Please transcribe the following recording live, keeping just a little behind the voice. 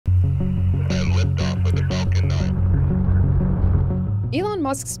Elon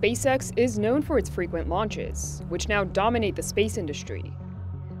Musk's SpaceX is known for its frequent launches, which now dominate the space industry.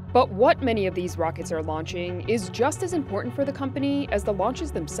 But what many of these rockets are launching is just as important for the company as the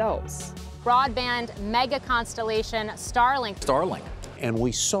launches themselves. Broadband mega constellation Starlink. And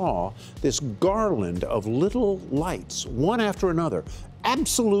we saw this garland of little lights, one after another,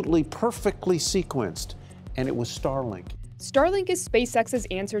 absolutely perfectly sequenced, and it was Starlink. Starlink is SpaceX's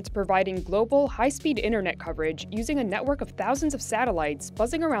answer to providing global, high-speed internet coverage using a network of thousands of satellites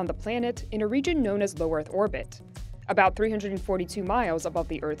buzzing around the planet in a region known as low Earth orbit, about 342 miles above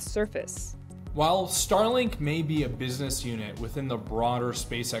the Earth's surface. While Starlink may be a business unit within the broader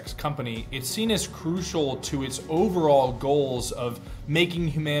SpaceX company, it's seen as crucial to its overall goals of making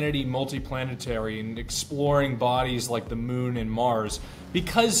humanity multiplanetary and exploring bodies like the Moon and Mars,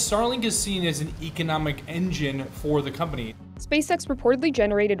 because Starlink is seen as an economic engine for the company. SpaceX reportedly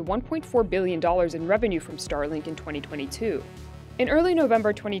generated $1.4 billion in revenue from Starlink in 2022. In early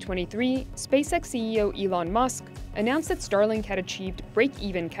November 2023, SpaceX CEO Elon Musk announced that Starlink had achieved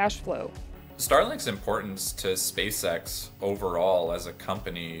break-even cash flow. Starlink's importance to SpaceX overall as a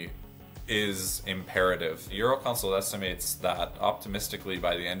company is imperative. Euroconsult estimates that optimistically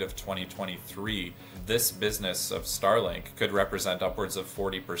by the end of 2023, this business of Starlink could represent upwards of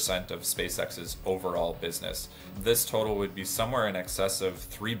 40% of SpaceX's overall business. This total would be somewhere in excess of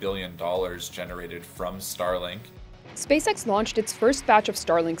 $3 billion generated from Starlink. SpaceX launched its first batch of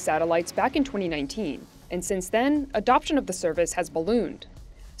Starlink satellites back in 2019, and since then, adoption of the service has ballooned.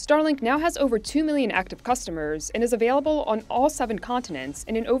 Starlink now has over 2 million active customers and is available on all 7 continents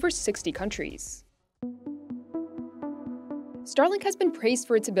and in over 60 countries. Starlink has been praised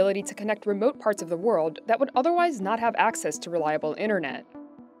for its ability to connect remote parts of the world that would otherwise not have access to reliable internet.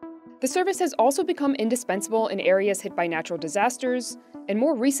 The service has also become indispensable in areas hit by natural disasters, and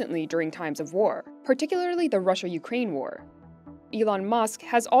more recently during times of war, particularly the Russia-Ukraine war. Elon Musk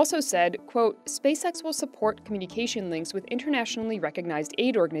has also said, quote, SpaceX will support communication links with internationally recognized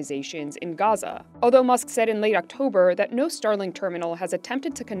aid organizations in Gaza, although Musk said in late October that no Starlink terminal has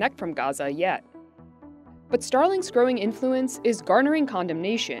attempted to connect from Gaza yet. But Starlink's growing influence is garnering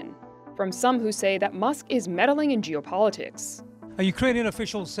condemnation from some who say that Musk is meddling in geopolitics. A Ukrainian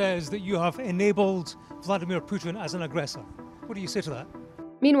official says that you have enabled Vladimir Putin as an aggressor. What do you say to that?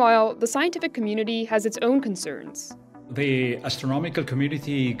 Meanwhile, the scientific community has its own concerns. The astronomical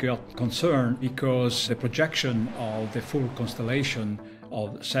community got concerned because the projection of the full constellation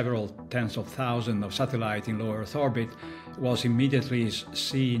of several tens of thousands of satellites in low Earth orbit was immediately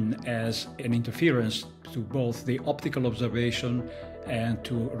seen as an interference to both the optical observation and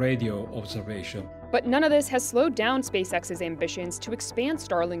to radio observation. But none of this has slowed down SpaceX's ambitions to expand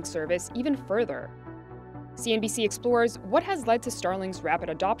Starlink's service even further. CNBC explores what has led to Starlink's rapid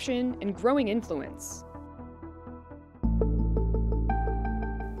adoption and growing influence.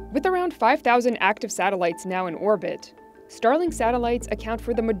 With around 5,000 active satellites now in orbit, Starlink satellites account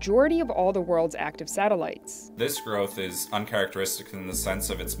for the majority of all the world's active satellites. This growth is uncharacteristic in the sense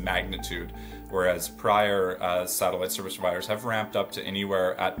of its magnitude, whereas prior satellite service providers have ramped up to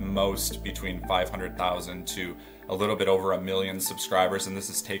anywhere at most between 500,000 to a little bit over 1 million subscribers, and this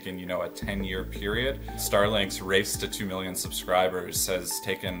has taken, a 10-year period. Starlink's race to 2 million subscribers has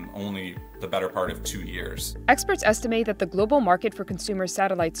taken only the better part of 2 years. Experts estimate that the global market for consumer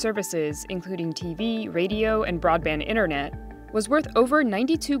satellite services, including TV, radio, and broadband internet, was worth over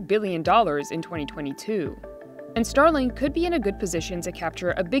 $92 billion in 2022. And Starlink could be in a good position to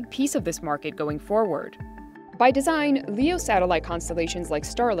capture a big piece of this market going forward. By design, LEO satellite constellations like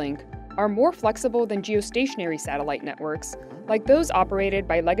Starlink are more flexible than geostationary satellite networks, like those operated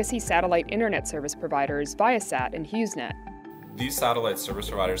by legacy satellite internet service providers Viasat and HughesNet. These satellite service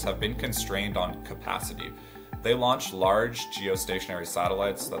providers have been constrained on capacity. They launch large geostationary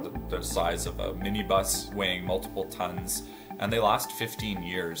satellites that are the size of a minibus, weighing multiple tons, and they last 15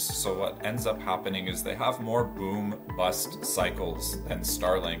 years. So what ends up happening is they have more boom-bust cycles than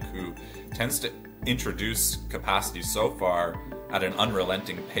Starlink, who tends to introduce capacity so far at an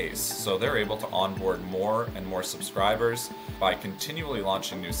unrelenting pace. So they're able to onboard more and more subscribers by continually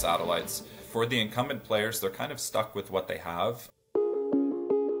launching new satellites. For the incumbent players, they're kind of stuck with what they have.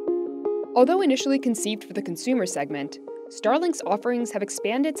 Although initially conceived for the consumer segment, Starlink's offerings have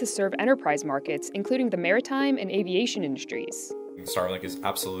expanded to serve enterprise markets, including the maritime and aviation industries. Starlink is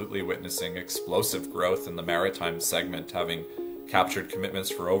absolutely witnessing explosive growth in the maritime segment, having captured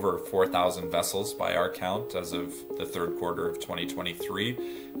commitments for over 4,000 vessels by our count as of the third quarter of 2023,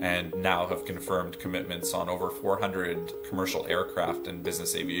 and now have confirmed commitments on over 400 commercial aircraft and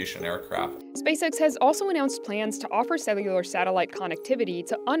business aviation aircraft. SpaceX has also announced plans to offer cellular satellite connectivity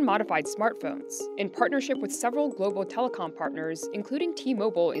to unmodified smartphones, in partnership with several global telecom partners, including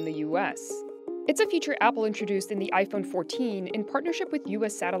T-Mobile in the US. It's a feature Apple introduced in the iPhone 14 in partnership with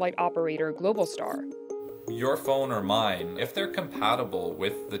US satellite operator Globalstar. Your phone or mine, if they're compatible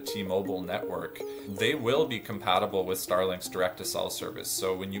with the T-Mobile network, they will be compatible with Starlink's direct-to-cell service.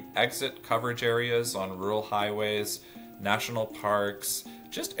 So when you exit coverage areas on rural highways, national parks,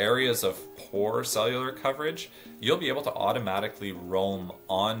 just areas of poor cellular coverage, you'll be able to automatically roam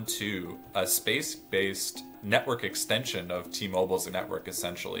onto a space-based network extension of T-Mobile's network,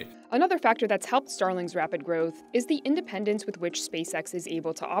 essentially. Another factor that's helped Starlink's rapid growth is the independence with which SpaceX is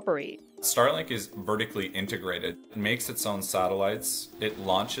able to operate. Starlink is vertically integrated. It makes its own satellites, it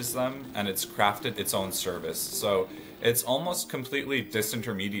launches them, and it's crafted its own service. So it's almost completely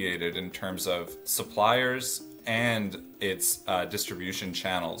disintermediated in terms of suppliers and its distribution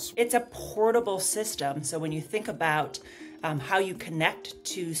channels. It's a portable system, so when you think about how you connect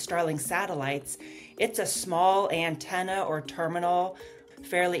to Starlink satellites, it's a small antenna or terminal,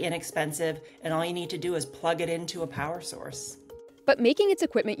 fairly inexpensive, and all you need to do is plug it into a power source. But making its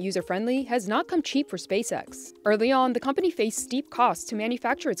equipment user-friendly has not come cheap for SpaceX. Early on, the company faced steep costs to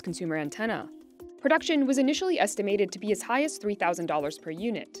manufacture its consumer antenna. Production was initially estimated to be as high as $3,000 per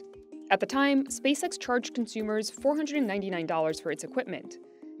unit. At the time, SpaceX charged consumers $499 for its equipment,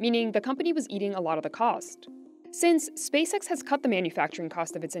 meaning the company was eating a lot of the cost. Since, SpaceX has cut the manufacturing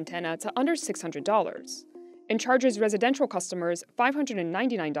cost of its antenna to under $600 and charges residential customers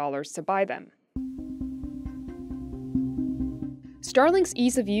 $599 to buy them. Starlink's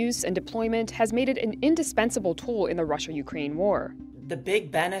ease of use and deployment has made it an indispensable tool in the Russia-Ukraine war. The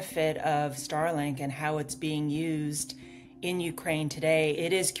big benefit of Starlink and how it's being used in Ukraine today,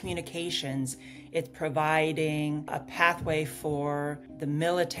 it is communications. It's providing a pathway for the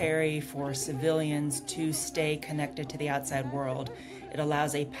military, for civilians to stay connected to the outside world. It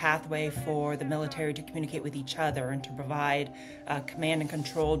allows a pathway for the military to communicate with each other and to provide command and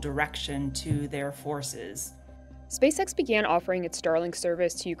control direction to their forces. SpaceX began offering its Starlink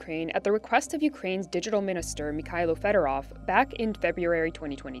service to Ukraine at the request of Ukraine's digital minister, Mikhailo Fedorov, back in February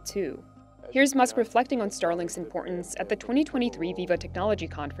 2022. Here's Musk reflecting on Starlink's importance at the 2023 Viva Technology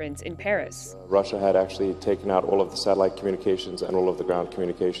Conference in Paris. Russia had actually taken out all of the satellite communications and all of the ground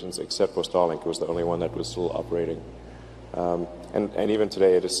communications except for Starlink. It was the only one that was still operating. And even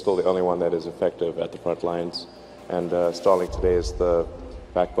today, it is still the only one that is effective at the front lines. And Starlink today is the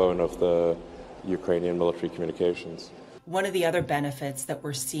backbone of the Ukrainian military communications. One of the other benefits that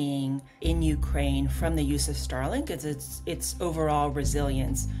we're seeing in Ukraine from the use of Starlink is its overall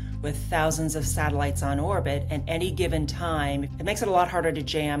resilience. With thousands of satellites on orbit at any given time, it makes it a lot harder to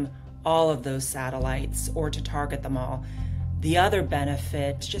jam all of those satellites or to target them all. The other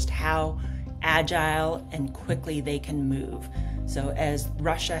benefit is just how agile and quickly they can move. So as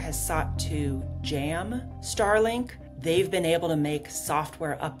Russia has sought to jam Starlink, they've been able to make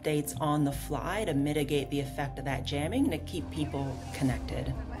software updates on the fly to mitigate the effect of that jamming and to keep people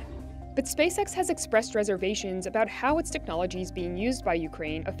connected. But SpaceX has expressed reservations about how its technology is being used by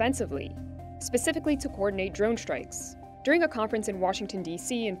Ukraine offensively, specifically to coordinate drone strikes. During a conference in Washington,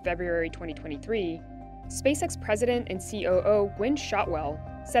 D.C. in February 2023, SpaceX president and COO Gwynne Shotwell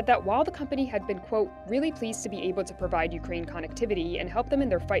said that while the company had been, quote, really pleased to be able to provide Ukraine connectivity and help them in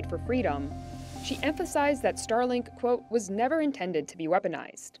their fight for freedom, she emphasized that Starlink, quote, was never intended to be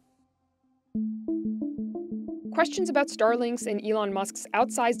weaponized. Questions about Starlink's and Elon Musk's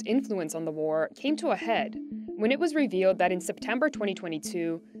outsized influence on the war came to a head when it was revealed that in September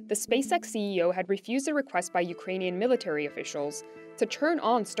 2022, the SpaceX CEO had refused a request by Ukrainian military officials to turn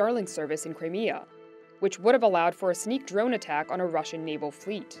on Starlink service in Crimea, which would have allowed for a sneak drone attack on a Russian naval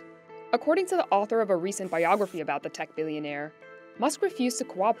fleet. According to the author of a recent biography about the tech billionaire, Musk refused to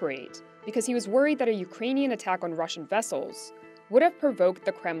cooperate because he was worried that a Ukrainian attack on Russian vessels would have provoked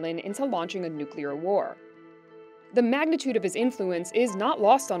the Kremlin into launching a nuclear war. The magnitude of his influence is not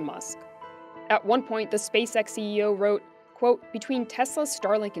lost on Musk. At one point, the SpaceX CEO wrote, quote, between Tesla,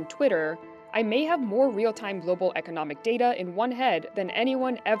 Starlink, and Twitter, I may have more real-time global economic data in one head than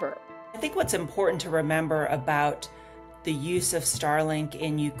anyone ever. I think what's important to remember about the use of Starlink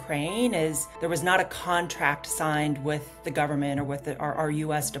in Ukraine is there was not a contract signed with the government or with our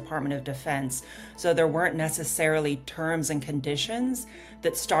U.S. Department of Defense. So there weren't necessarily terms and conditions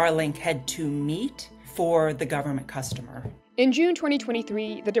that Starlink had to meet for the government customer. In June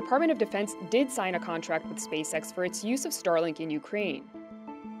 2023, the Department of Defense did sign a contract with SpaceX for its use of Starlink in Ukraine.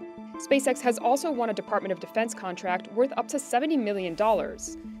 SpaceX has also won a Department of Defense contract worth up to $70 million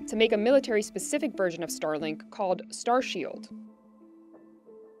to make a military-specific version of Starlink called Starshield.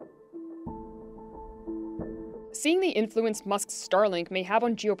 Seeing the influence Musk's Starlink may have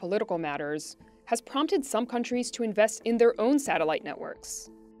on geopolitical matters has prompted some countries to invest in their own satellite networks.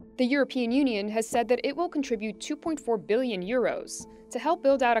 The European Union has said that it will contribute 2.4 billion euros to help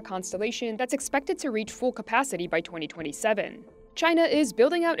build out a constellation that's expected to reach full capacity by 2027. China is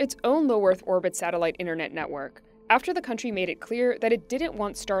building out its own low Earth orbit satellite internet network after the country made it clear that it didn't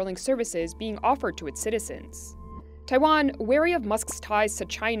want Starlink services being offered to its citizens. Taiwan, wary of Musk's ties to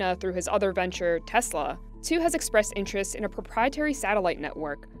China through his other venture, Tesla, too has expressed interest in a proprietary satellite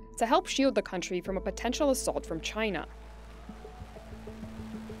network to help shield the country from a potential assault from China.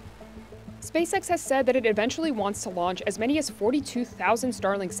 SpaceX has said that it eventually wants to launch as many as 42,000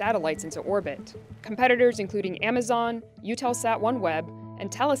 Starlink satellites into orbit. Competitors including Amazon, Eutelsat OneWeb, and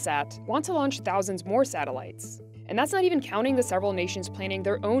Telesat want to launch thousands more satellites. And that's not even counting the several nations planning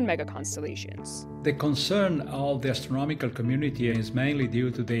their own mega-constellations. The concern of the astronomical community is mainly due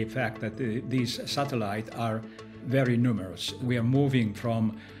to the fact that these satellites are very numerous. We are moving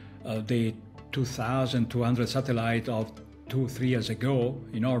from the 2,200 satellites of 2-3 years ago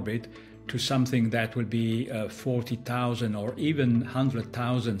in orbit to something that will be 40,000 or even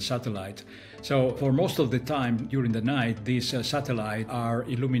 100,000 satellites. So for most of the time during the night, these satellites are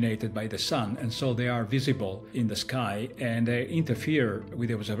illuminated by the sun, and so they are visible in the sky, and they interfere with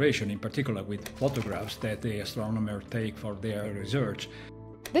the observation, in particular with photographs that the astronomers take for their research.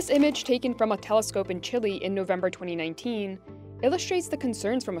 This image, taken from a telescope in Chile in November 2019, illustrates the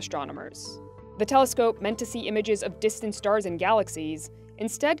concerns from astronomers. The telescope, meant to see images of distant stars and galaxies,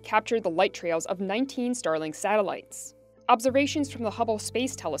 instead captured the light trails of 19 Starlink satellites. Observations from the Hubble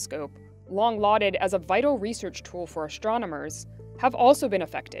Space Telescope, long lauded as a vital research tool for astronomers, have also been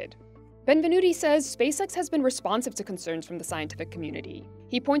affected. Benvenuti says SpaceX has been responsive to concerns from the scientific community.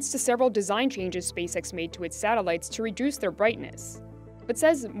 He points to several design changes SpaceX made to its satellites to reduce their brightness, but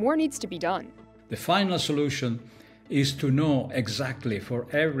says more needs to be done. The final solution is to know exactly for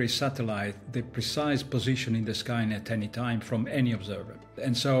every satellite the precise position in the sky at any time from any observer.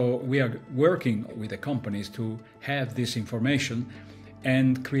 And so we are working with the companies to have this information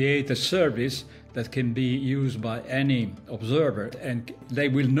and create a service that can be used by any observer, and they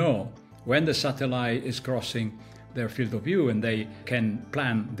will know when the satellite is crossing their field of view, and they can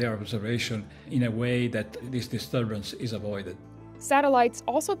plan their observation in a way that this disturbance is avoided. Satellites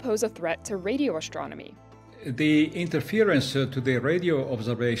also pose a threat to radio astronomy. The interference to the radio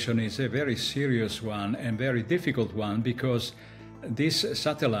observation is a very serious one and very difficult one, because these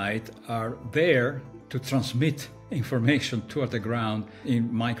satellites are there to transmit information toward the ground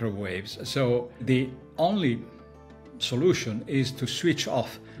in microwaves. So the only solution is to switch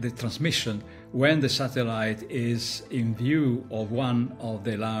off the transmission when the satellite is in view of one of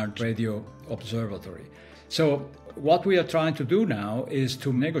the large radio observatories. So what we are trying to do now is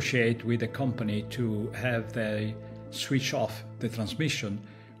to negotiate with the company to have they switch off the transmission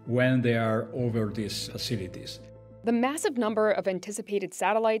when they are over these facilities. The massive number of anticipated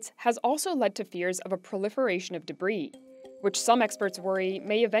satellites has also led to fears of a proliferation of debris, which some experts worry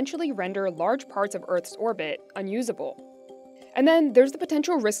may eventually render large parts of Earth's orbit unusable. And then there's the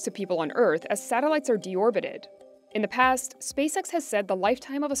potential risk to people on Earth as satellites are deorbited. In the past, SpaceX has said the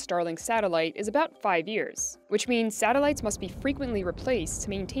lifetime of a Starlink satellite is about 5 years, which means satellites must be frequently replaced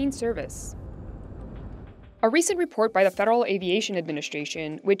to maintain service. A recent report by the Federal Aviation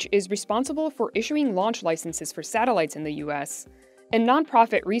Administration, which is responsible for issuing launch licenses for satellites in the US, and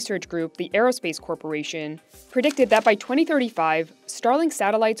nonprofit research group the Aerospace Corporation, predicted that by 2035, Starlink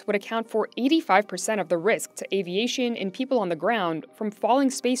satellites would account for 85% of the risk to aviation and people on the ground from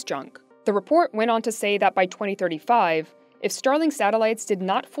falling space junk. The report went on to say that by 2035, if Starlink satellites did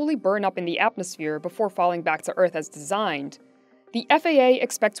not fully burn up in the atmosphere before falling back to Earth as designed, the FAA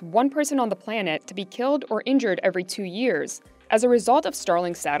expects one person on the planet to be killed or injured every 2 years as a result of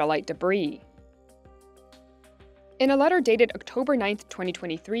Starlink satellite debris. In a letter dated October 9,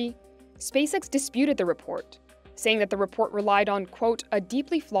 2023, SpaceX disputed the report, saying that the report relied on, quote, a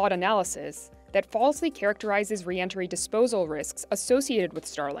deeply flawed analysis that falsely characterizes re-entry disposal risks associated with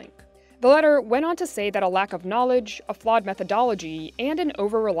Starlink. The letter went on to say that a lack of knowledge, a flawed methodology, and an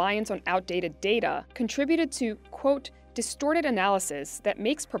over-reliance on outdated data contributed to, quote, distorted analysis that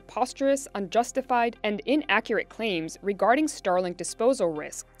makes preposterous, unjustified, and inaccurate claims regarding Starlink disposal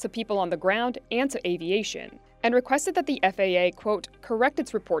risk to people on the ground and to aviation, and requested that the FAA, quote, correct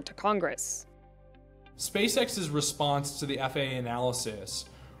its report to Congress. SpaceX's response to the FAA analysis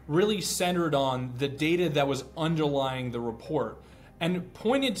really centered on the data that was underlying the report and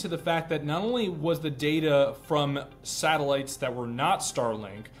pointed to the fact that not only was the data from satellites that were not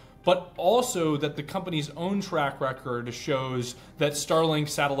Starlink, but also that the company's own track record shows that Starlink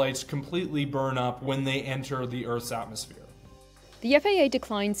satellites completely burn up when they enter the Earth's atmosphere. The FAA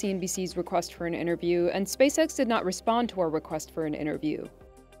declined CNBC's request for an interview, and SpaceX did not respond to our request for an interview.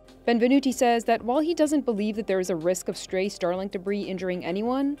 Benvenuti says that while he doesn't believe that there is a risk of stray Starlink debris injuring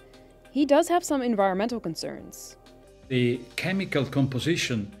anyone, he does have some environmental concerns. The chemical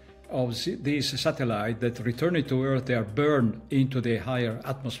composition of these satellites that returning to Earth, they are burned into the higher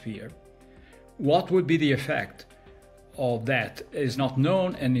atmosphere. What would be the effect of that is not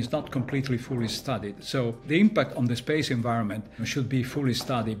known and is not completely fully studied. So the impact on the space environment should be fully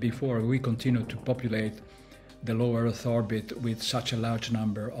studied before we continue to populate the low Earth orbit with such a large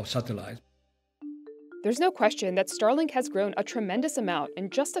number of satellites. There's no question that Starlink has grown a tremendous amount in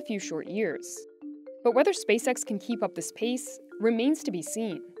just a few short years. But whether SpaceX can keep up this pace remains to be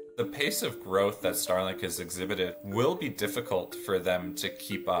seen. The pace of growth that Starlink has exhibited will be difficult for them to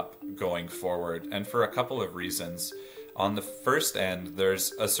keep up going forward, and for a couple of reasons. On the first end,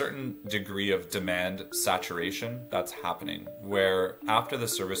 there's a certain degree of demand saturation that's happening, where after the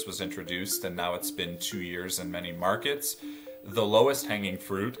service was introduced, and now it's been 2 years in many markets, the lowest hanging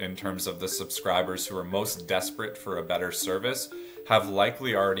fruit in terms of the subscribers who are most desperate for a better service have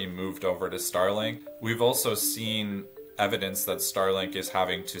likely already moved over to Starlink. We've also seen evidence that Starlink is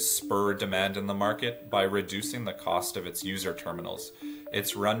having to spur demand in the market by reducing the cost of its user terminals.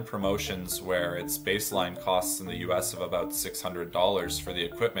 It's run promotions where its baseline costs in the US of about $600 for the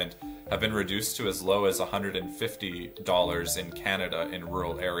equipment have been reduced to as low as $150 in Canada in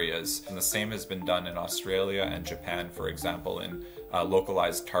rural areas. And the same has been done in Australia and Japan, for example, in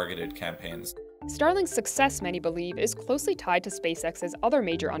localized targeted campaigns. Starlink's success, many believe, is closely tied to SpaceX's other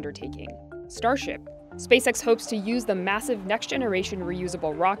major undertaking, Starship. SpaceX hopes to use the massive next-generation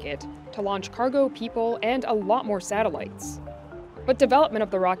reusable rocket to launch cargo, people, and a lot more satellites. But development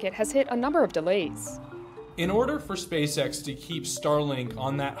of the rocket has hit a number of delays. In order for SpaceX to keep Starlink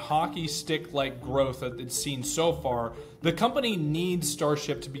on that hockey stick-like growth that it's seen so far, the company needs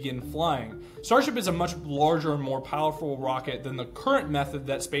Starship to begin flying. Starship is a much larger and more powerful rocket than the current method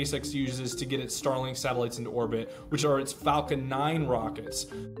that SpaceX uses to get its Starlink satellites into orbit, which are its Falcon 9 rockets.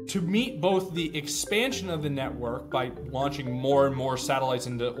 To meet both the expansion of the network by launching more and more satellites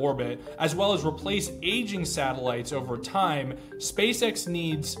into orbit, as well as replace aging satellites over time, SpaceX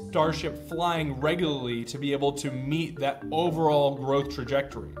needs Starship flying regularly to be able to meet that overall growth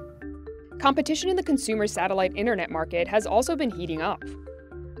trajectory. Competition in the consumer satellite internet market has also been heating up.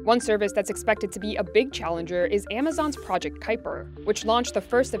 One service that's expected to be a big challenger is Amazon's Project Kuiper, which launched the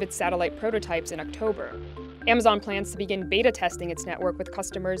first of its satellite prototypes in October. Amazon plans to begin beta testing its network with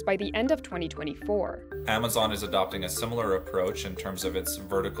customers by the end of 2024. Amazon is adopting a similar approach in terms of its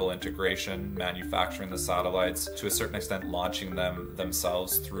vertical integration, manufacturing the satellites, to a certain extent launching them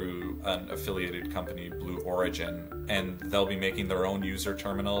themselves through an affiliated company, Blue Origin. And they'll be making their own user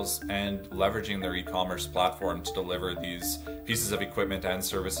terminals and leveraging their e-commerce platform to deliver these pieces of equipment and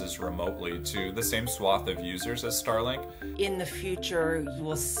services remotely to the same swath of users as Starlink. In the future, you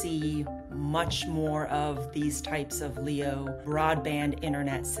will see much more of these types of LEO broadband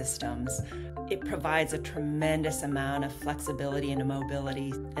internet systems. It provides a tremendous amount of flexibility and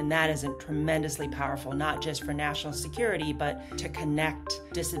mobility, and that is tremendously powerful, not just for national security, but to connect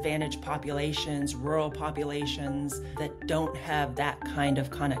disadvantaged populations, rural populations that don't have that kind of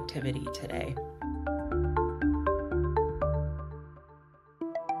connectivity today.